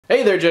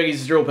Hey there, Juggies,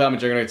 it's your old pal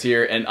McJuggerNuggets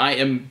here, and I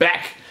am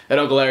back at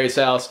Uncle Larry's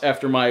house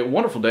after my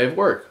wonderful day of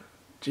work.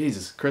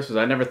 Jesus, Christmas,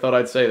 I never thought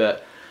I'd say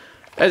that.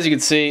 As you can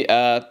see,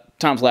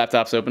 Tom's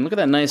laptop's open. Look at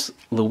that nice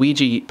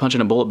Luigi punching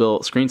a bullet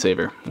bill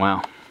screensaver.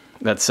 Wow,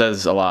 that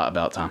says a lot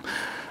about Tom.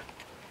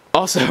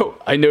 Also,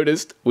 I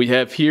noticed we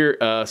have here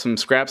some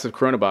scraps of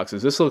Corona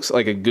boxes. This looks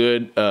like a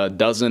good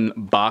dozen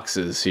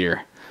boxes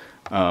here.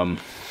 What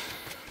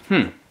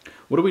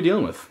are we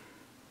dealing with?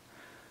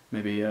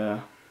 Maybe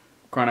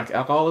chronic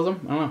alcoholism?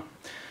 I don't know.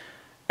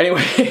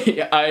 Anyway,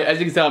 as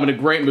you can tell, I'm in a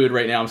great mood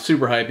right now. I'm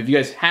super hyped. If you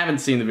guys haven't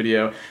seen the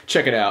video,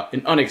 check it out.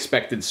 An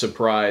unexpected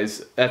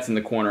surprise. That's in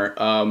the corner.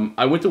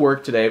 I went to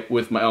work today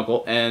with my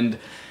uncle, and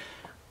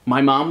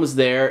my mom was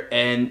there,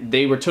 and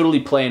they were totally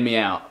playing me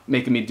out,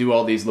 making me do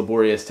all these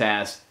laborious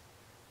tasks,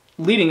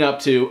 leading up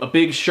to a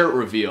big shirt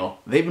reveal.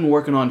 They've been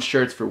working on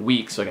shirts for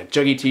weeks. So I got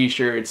Juggy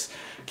t-shirts,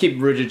 Keep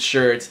It Rigid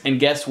shirts, and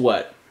guess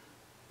what?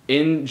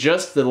 In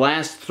just the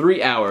last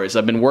 3 hours,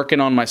 I've been working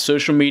on my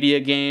social media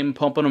game,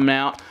 pumping them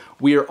out.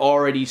 We are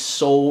already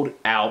sold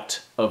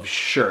out of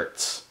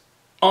shirts.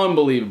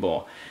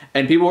 Unbelievable.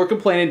 And people were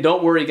complaining,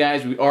 don't worry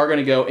guys, we are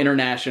gonna go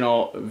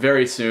international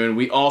very soon.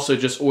 We also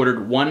just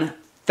ordered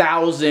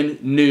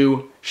 1,000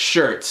 new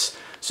shirts.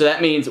 So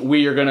that means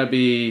we're gonna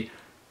be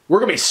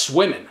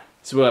swimming.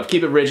 So we'll have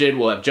Keep It Rigid,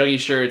 we'll have Juggy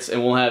shirts,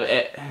 and we'll have...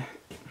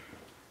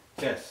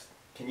 Jess,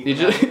 can you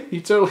come out?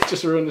 You totally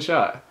just ruined the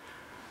shot.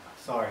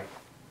 Sorry.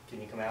 Can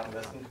you come out and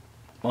listen?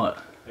 What?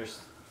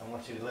 I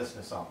want you to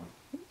listen to something.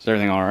 Is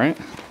everything alright?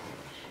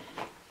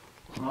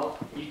 Well,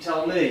 you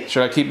tell me.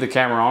 Should I keep the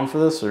camera on for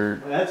this,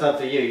 or...? Well, that's up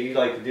to you. You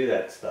like to do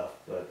that stuff,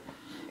 but...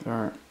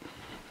 Alright.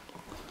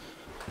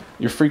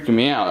 You're freaking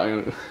me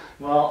out.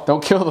 Well...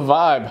 Don't kill the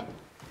vibe.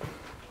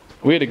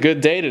 We had a good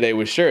day today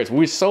with shirts.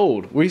 We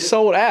sold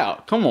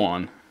out. Come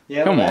on.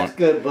 Yeah, Come well, on. That's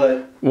good,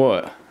 but...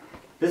 What?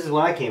 This is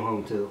what I came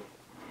home to.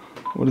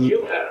 What is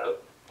You have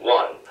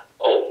one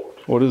old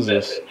What is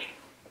this? message.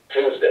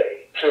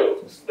 Tuesday,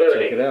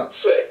 check it out.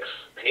 2:36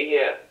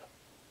 p.m.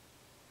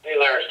 Hey,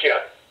 Larry, it's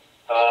Jeff.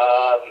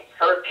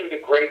 Heard through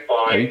the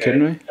grapevine Are you kidding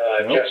me?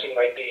 that Nope. Jesse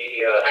might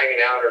be hanging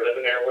out or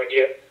living there with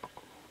you.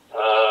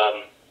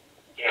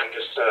 Yeah, I'm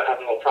just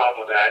having a little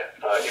problem with that.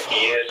 If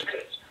he is,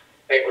 because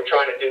hey, we're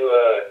trying to do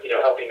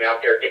help him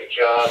out there, get a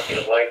job,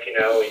 get a life.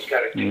 He's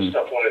got to do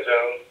stuff on his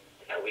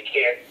own. We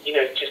can't,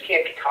 just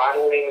can't be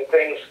coddling and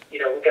things.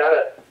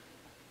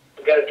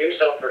 We gotta do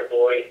something for the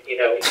boy. He's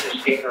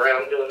just skating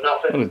around doing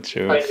nothing. What a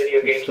joke. Playing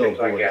video games, Still things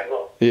like boy. that.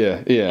 Well,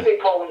 Yeah. they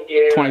call him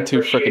again.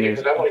 22 frickin' years.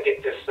 Because I want to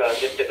get this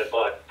nipped in the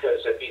bud.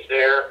 Because if he's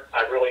there,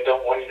 I really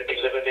don't want him to be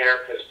living there.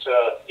 Because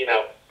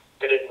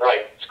it isn't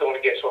right. It's going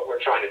against what we're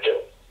trying to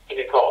do. Give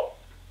me a call.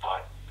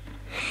 Bye.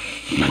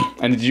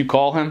 And did you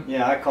call him?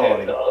 Yeah, I called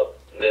And, him.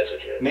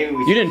 messages. Maybe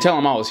we... You didn't tell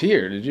him I was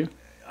here, did you?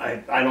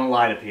 I don't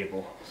lie to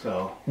people,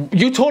 so...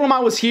 You told him I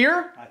was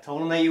here? I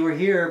told him that you were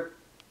here.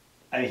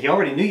 He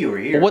already knew you were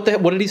here. What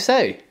did he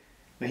say?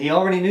 But he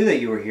already knew that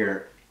you were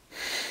here.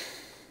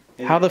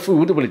 What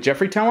did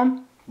Jeffrey tell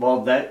him?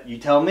 Well, that you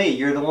tell me.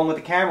 You're the one with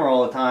the camera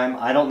all the time.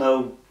 I don't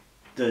know.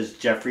 Does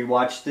Jeffrey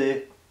watch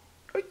the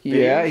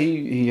Yeah, videos?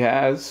 he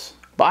has.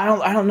 But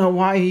I don't know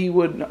why he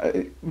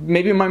would.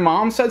 Maybe my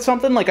mom said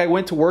something like I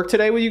went to work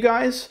today with you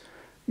guys.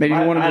 Maybe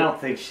you wanted I don't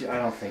think she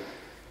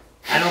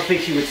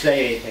would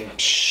say anything.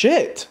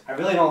 Shit. I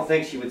really don't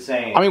think she would say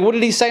anything. I mean, what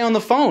did he say on the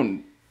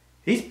phone?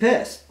 He's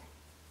pissed.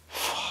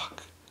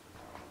 Fuck.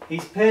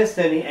 He's pissed,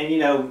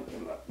 and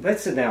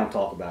let's sit down and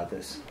talk about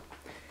this.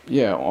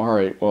 Yeah. All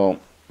right. Well,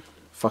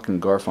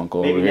 fucking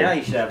Garfunkel Maybe over now here.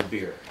 you should have a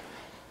beer.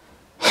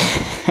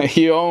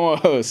 You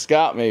almost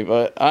got me,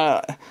 but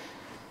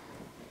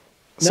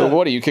So No.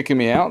 what? Are you kicking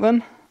me out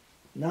then?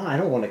 No, I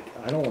don't want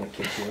to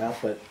kick you out,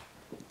 but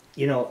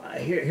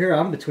here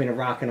I'm between a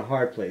rock and a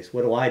hard place.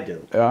 What do I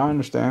do? Yeah, I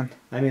understand.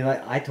 I mean,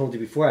 like I told you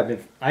before,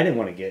 I didn't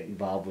want to get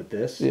involved with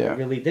this. Yeah. I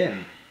really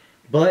didn't.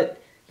 But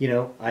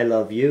I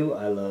love you.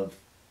 I love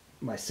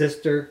my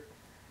sister.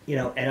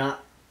 And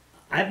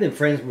I've been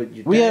friends with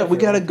your dad We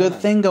for got a long good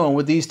time. thing going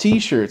with these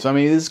T-shirts. I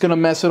mean, this is gonna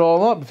mess it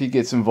all up if he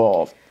gets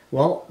involved.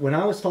 Well, when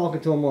I was talking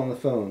to him on the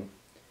phone,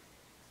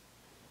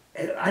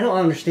 I don't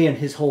understand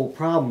his whole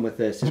problem with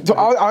this.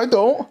 I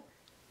don't.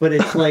 But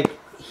it's like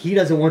he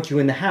doesn't want you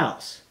in the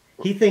house.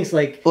 He thinks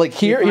like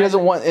Here, if he I-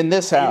 doesn't want in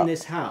this house. in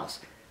this house.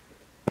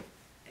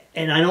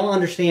 And I don't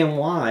understand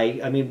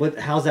why. I mean,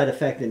 how's that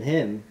affecting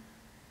him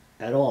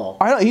at all?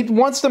 He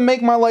wants to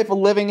make my life a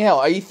living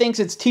hell. He thinks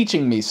it's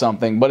teaching me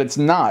something, but it's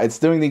not. It's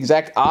doing the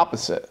exact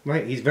opposite.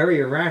 Right? He's very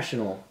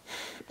irrational.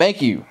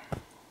 Thank you.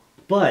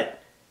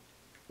 But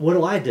what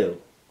do I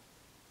do?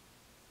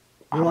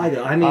 What do I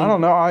do? I mean, I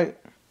don't know.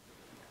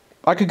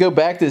 I could go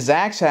back to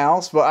Zach's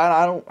house, but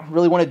I don't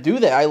really want to do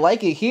that. I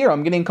like it here.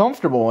 I'm getting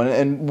comfortable,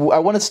 and I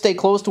want to stay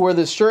close to where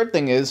this shirt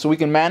thing is so we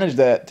can manage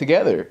that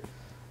together.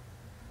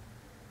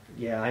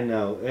 Yeah, I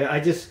know.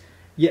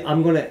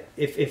 I'm gonna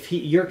if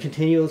you're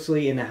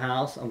continuously in the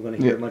house, I'm gonna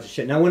hear a bunch of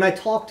shit. Now, when I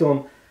talked to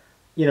him,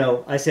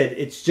 I said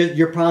it's just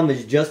your problem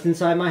is just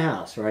inside my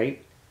house,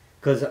 right?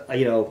 Because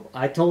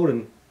I told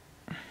him,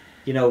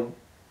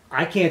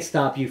 I can't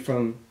stop you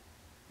from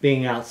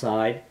being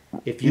outside.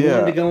 If you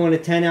wanted to go in a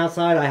tent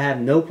outside, I have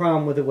no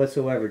problem with it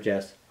whatsoever,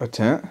 Jess. A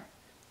tent?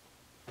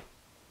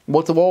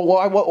 What?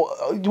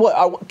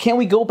 Can't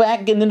we go back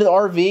and get into the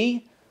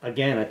RV?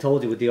 Again, I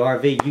told you with the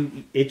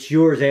RV, it's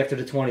yours after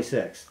the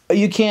 26th.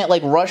 You can't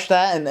like rush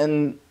that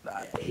and.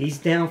 He's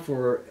down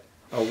for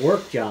a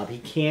work job. He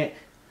can't.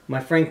 My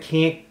friend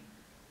can't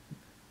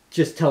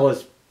just tell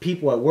his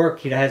people at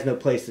work he has no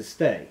place to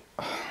stay.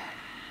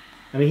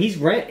 I mean, he's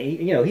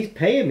he's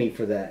paying me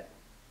for that.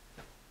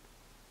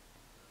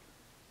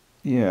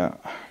 Yeah.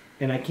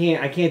 And I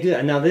can't do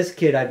that. Now this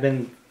kid I've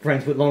been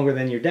friends with longer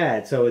than your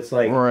dad, so it's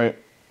like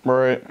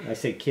Right. I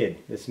say kid,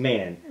 this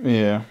man.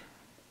 Yeah.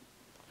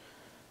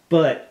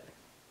 But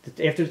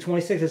after the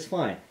 26th, it's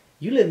fine.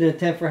 You lived in a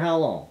tent for how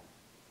long?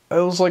 It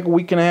was like a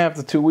week and a half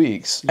to 2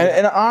 weeks. Yeah.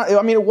 And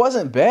I mean, it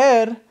wasn't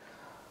bad.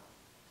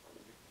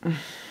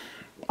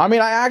 I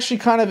mean, I actually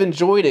kind of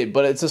enjoyed it,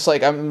 but it's just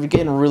like I'm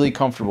getting really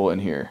comfortable in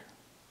here.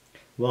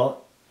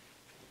 Well,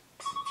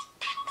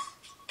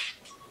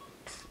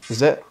 is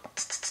that?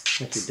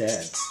 That's your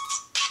dad.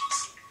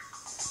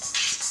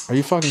 Are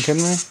you fucking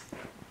kidding me?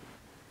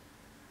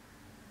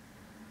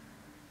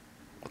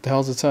 What the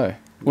hell does it say?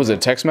 Was it a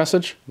text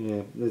message?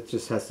 Yeah, it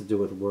just has to do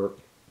with work.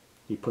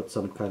 He put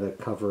some kind of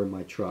cover in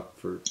my truck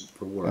for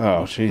work.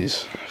 Oh,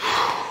 jeez.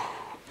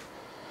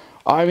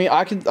 I mean,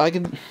 I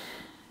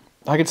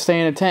could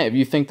stay in a tent if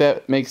you think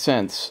that makes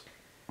sense.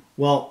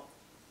 Well,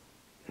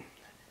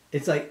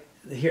 it's like,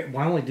 here,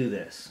 why don't we do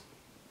this?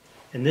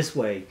 And this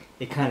way,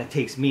 it kind of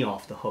takes me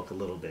off the hook a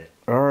little bit.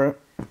 All right.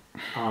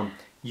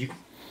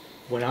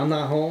 When I'm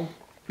not home,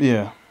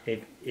 yeah.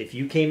 If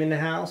you came in the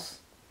house,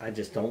 I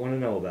just don't want to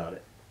know about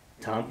it.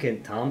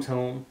 Tom's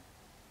home.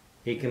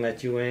 He can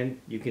let you in.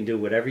 You can do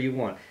whatever you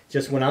want.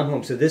 Just when I'm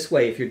home. So this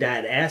way, if your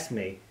dad asks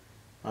me,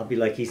 I'll be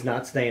like, he's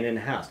not staying in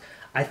the house.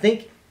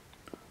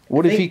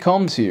 What if he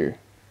comes here?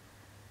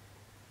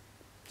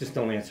 Just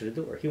don't answer the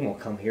door. He won't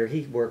come here.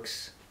 He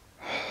works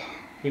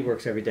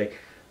every day.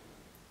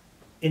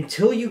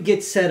 Until you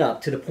get set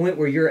up to the point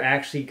where you're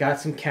actually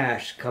got some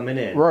cash coming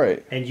in.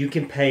 Right. And you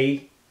can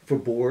pay for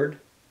board,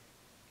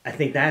 I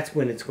think that's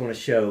when it's going to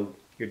show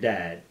your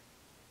dad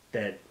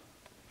that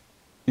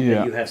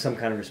you have some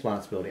kind of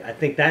responsibility. I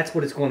think that's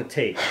what it's going to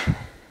take.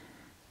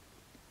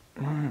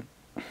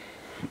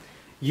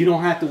 You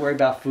don't have to worry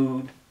about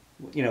food.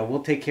 You know,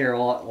 we'll take care of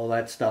all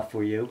that stuff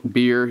for you.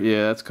 Beer,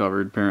 yeah, that's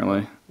covered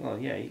apparently. Well,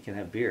 yeah, you can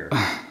have beer.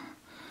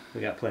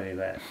 We got plenty of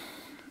that.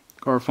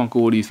 Garfunkel,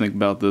 what do you think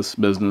about this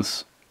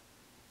business?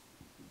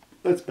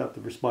 That's about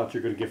the response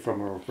you're going to get from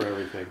her for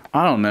everything.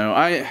 I don't know.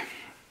 I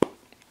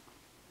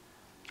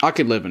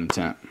could live in a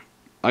tent.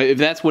 If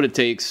that's what it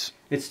takes.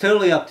 It's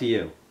totally up to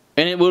you.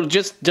 And it will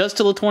just till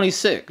the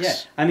 26th. Yeah.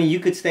 I mean, you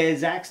could stay at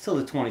Zach's till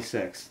the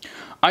 26th.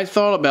 I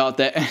thought about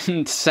that,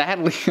 and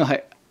sadly,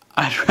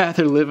 I'd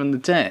rather live in the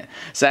tent.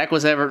 Zach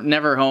was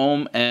never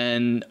home,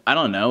 and I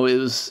don't know. It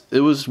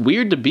was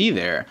weird to be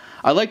there.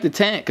 I liked the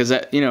tent because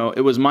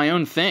it was my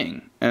own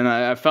thing, and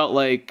I felt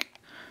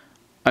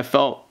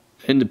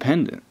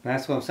independent.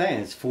 That's what I'm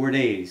saying. It's 4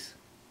 days.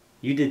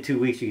 You did 2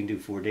 weeks. You can do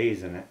 4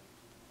 days in it.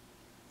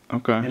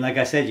 Okay. And like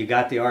I said, you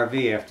got the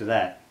RV after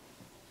that.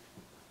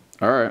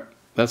 All right.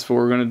 That's what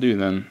we're going to do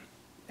then.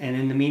 And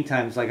in the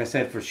meantime, it's like I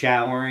said, for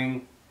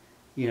showering,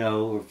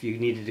 or if you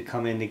needed to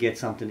come in to get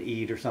something to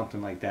eat or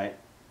something like that,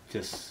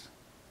 just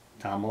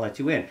Tom will let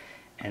you in.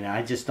 And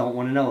I just don't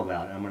want to know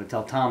about it. I'm going to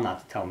tell Tom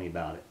not to tell me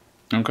about it.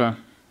 Okay.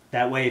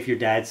 That way, if your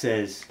dad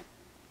says,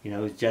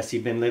 has Jesse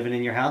been living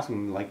in your house?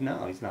 I'm like,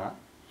 no, he's not.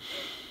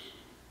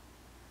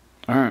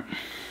 All right.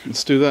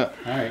 Let's do that.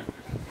 All right.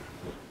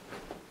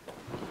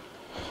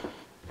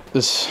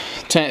 This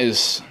tent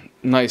is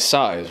nice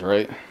size,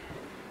 right?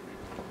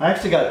 I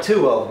actually got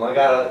two of them. I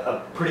got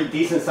a pretty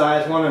decent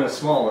sized one and a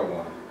smaller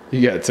one.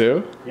 You got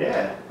two?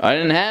 Yeah. I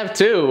didn't have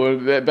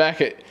two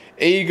back at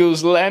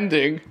Eagles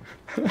Landing.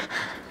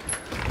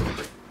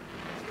 It's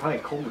probably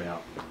cold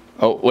out.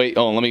 Oh, wait.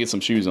 Oh, let me get some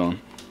shoes on.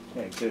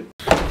 Yeah, good.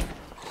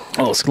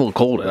 Oh, it's a little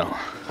cold out.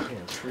 Yeah,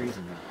 it's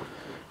freezing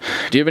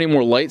out. Do you have any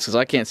more lights? Because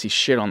I can't see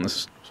shit on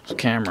this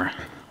camera.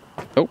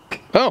 Oh.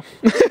 Well,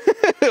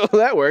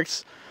 that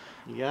works.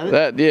 You got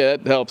it?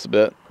 That helps a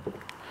bit.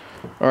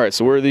 All right,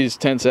 so where are these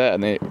tents at?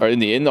 And they are in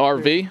the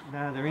RV?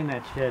 No, they're in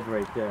that shed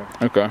right there.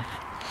 Okay.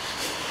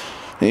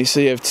 And you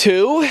say you have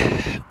two.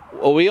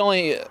 Well,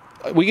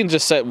 we can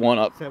just set one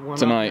up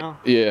tonight. Up now?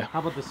 Yeah. How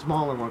about the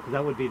smaller one? Because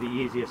that would be the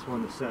easiest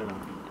one to set up.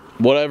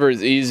 Whatever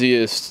is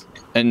easiest.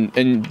 And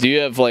do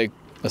you have like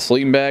a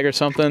sleeping bag or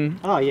something?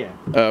 Oh yeah.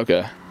 Oh,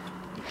 okay.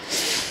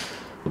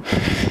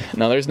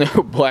 Now there's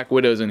no black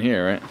widows in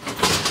here, right?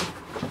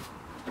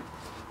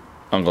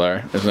 Uncle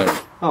Larry, there's no.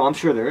 Oh, I'm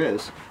sure there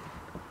is.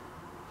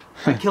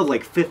 I killed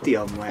like 50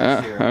 of them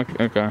last year.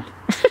 Okay.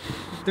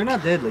 They're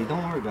not deadly.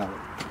 Don't worry about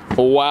it.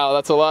 Oh, wow,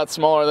 that's a lot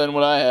smaller than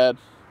what I had.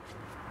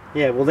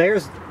 Yeah, well,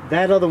 there's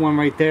that other one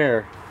right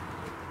there.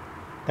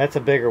 That's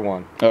a bigger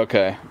one.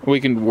 Okay, we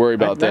can worry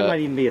about that. That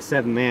might even be a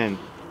 7-man.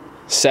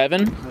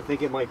 7? I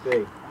think it might be.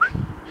 Yeah,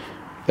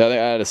 I think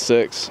I had a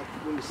 6.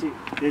 Windows You see,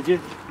 did you?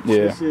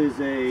 Yeah. This is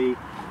a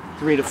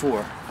 3 to 4.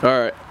 All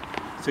right.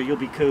 So you'll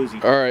be cozy.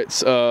 All right.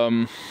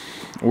 So,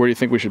 where do you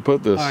think we should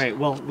put this? All right.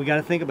 Well, we got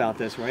to think about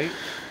this, right?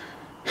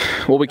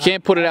 Well, we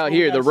can't put it out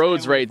here. The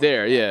road's right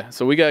there. Yeah.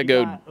 So we gotta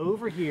go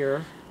over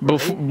here.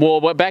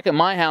 Well, back at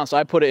my house,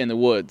 I put it in the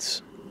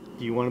woods.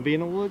 Do you want to be in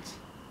the woods?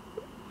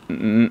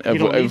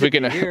 If we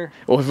can,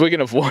 well, if we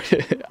can avoid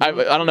it, I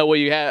don't know what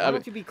you have. Why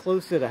don't you be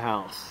close to the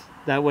house?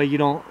 That way you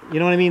don't, you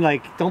know what I mean?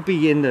 Like, don't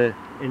be in the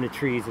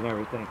trees and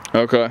everything.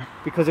 Okay.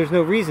 Because there's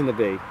no reason to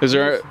be. Is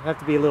there? You have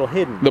to be a little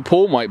hidden. The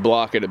pool might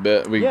block it a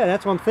bit. Yeah,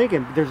 that's what I'm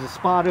thinking. There's a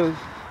spot of,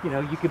 you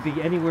know, you could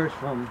be anywhere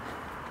from,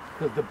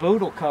 because the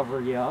boat will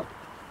cover you up,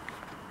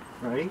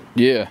 right?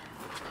 Yeah.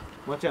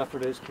 Watch out for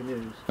those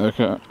canoes.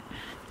 Okay.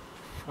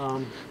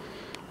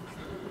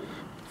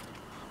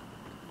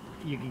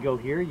 You can go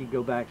here, you can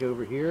go back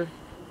over here.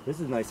 This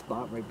is a nice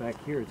spot right back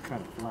here. It's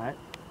kind of flat.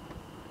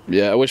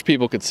 Yeah, I wish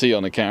people could see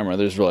on the camera.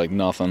 There's like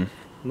nothing.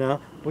 No?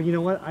 Well, you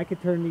know what? I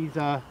could turn these,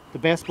 the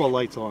basketball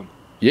lights on.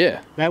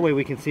 Yeah. That way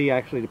we can see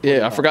actually the Yeah, I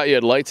back. forgot you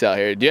had lights out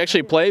here. Do you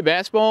actually play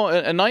basketball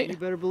at night? You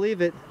better believe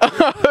it.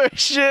 Oh,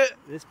 shit.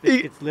 This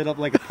bitch gets lit up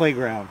like a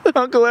playground.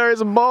 Uncle Larry's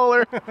a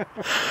baller.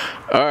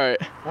 All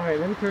right. All right,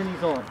 let me turn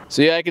these on.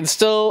 So yeah, I can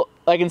still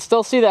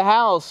see the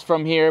house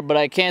from here, but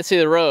I can't see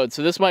the road.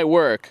 So this might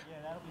work.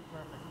 Yeah, that'll be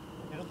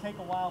perfect. It'll take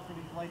a while for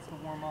these lights to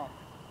warm up.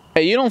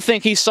 Hey, you don't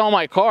think he saw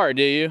my car,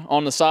 do you?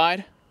 On the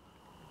side?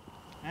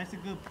 That's a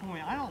good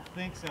point. I don't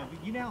think so.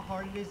 But you know how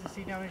hard it is to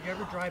see down there? Do you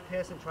ever drive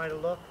past and try to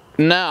look?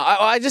 No,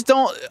 I just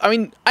don't. I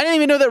mean, I didn't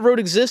even know that road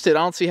existed. I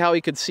don't see how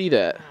he could see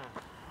that.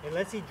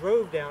 Unless he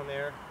drove down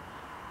there.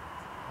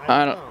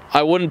 I don't.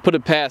 I wouldn't put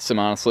it past him,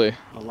 honestly.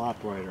 A lot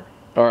brighter.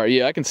 All right,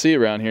 yeah, I can see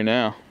around here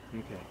now.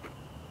 Okay.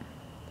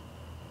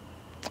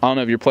 I don't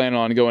know if you're planning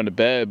on going to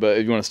bed, but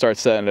if you want to start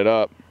setting it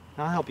up.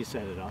 I'll help you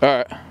set it up. All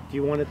right. Do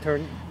you want to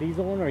turn these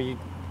on, or you?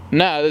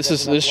 No,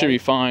 this should be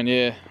fine.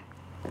 Yeah.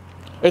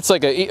 It's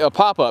like a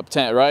pop-up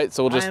tent, right?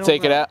 So we'll just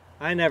take it out.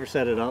 I never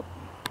set it up.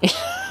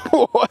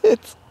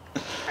 What?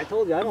 I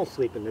told you I don't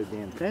sleep in no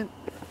damn tent.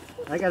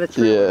 I got a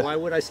trailer. Yeah. Why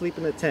would I sleep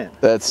in a tent?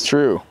 That's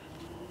true.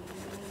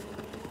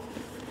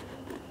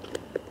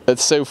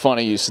 That's so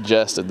funny you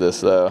suggested this,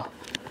 though.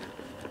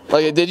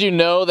 Like, did you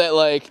know that,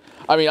 like,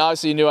 I mean,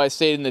 obviously you knew I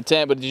stayed in the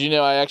tent, but did you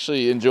know I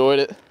actually enjoyed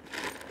it?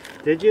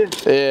 Did you?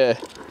 Yeah.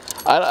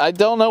 I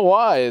don't know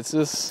why. It's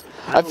just,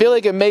 I feel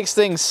like it makes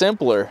things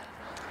simpler.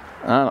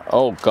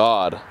 Oh,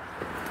 God.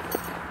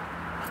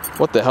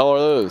 What the hell are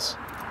those?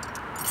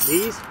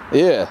 These?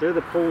 Yeah. They're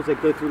the poles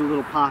that go through the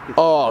little pockets.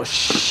 Oh,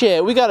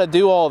 shit. We got to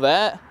do all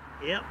that?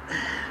 Yep.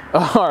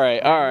 All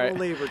right.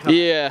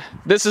 Yeah,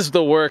 this is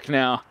the work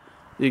now.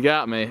 You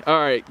got me. All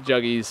right,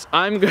 Juggies.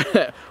 I'm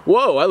gonna.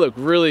 Whoa, I look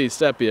really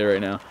sepia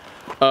right now.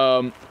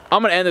 I'm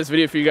gonna end this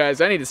video for you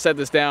guys. I need to set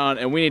this down,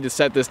 and we need to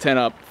set this tent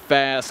up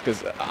fast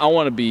because I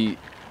want to be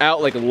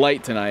out like a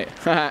light tonight.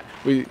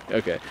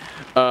 Okay.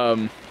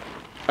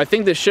 I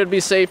think this should be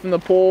safe in the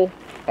pool.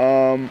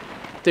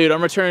 Dude,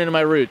 I'm returning to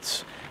my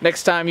roots.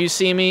 Next time you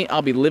see me,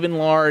 I'll be living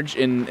large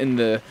in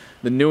the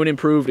new and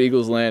improved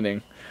Eagles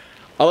Landing.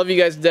 I love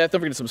you guys to death.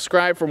 Don't forget to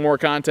subscribe for more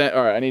content.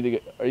 All right, I need to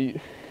get. Are you?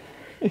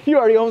 You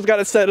already almost got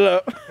to set it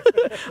up.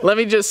 Let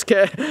me just take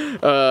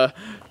a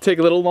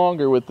little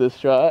longer with this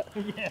shot.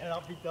 Yeah,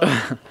 I'll be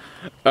done.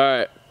 All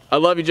right, I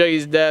love you,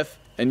 Juggies to death.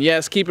 And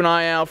yes, keep an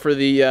eye out for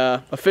the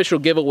official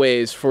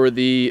giveaways for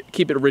the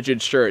Keep It Rigid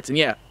shirts. And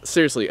yeah,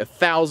 seriously,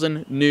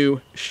 1,000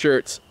 new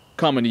shirts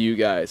coming to you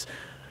guys.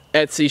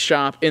 Etsy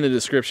shop in the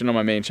description on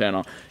my main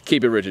channel.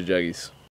 Keep it rigid, Juggies.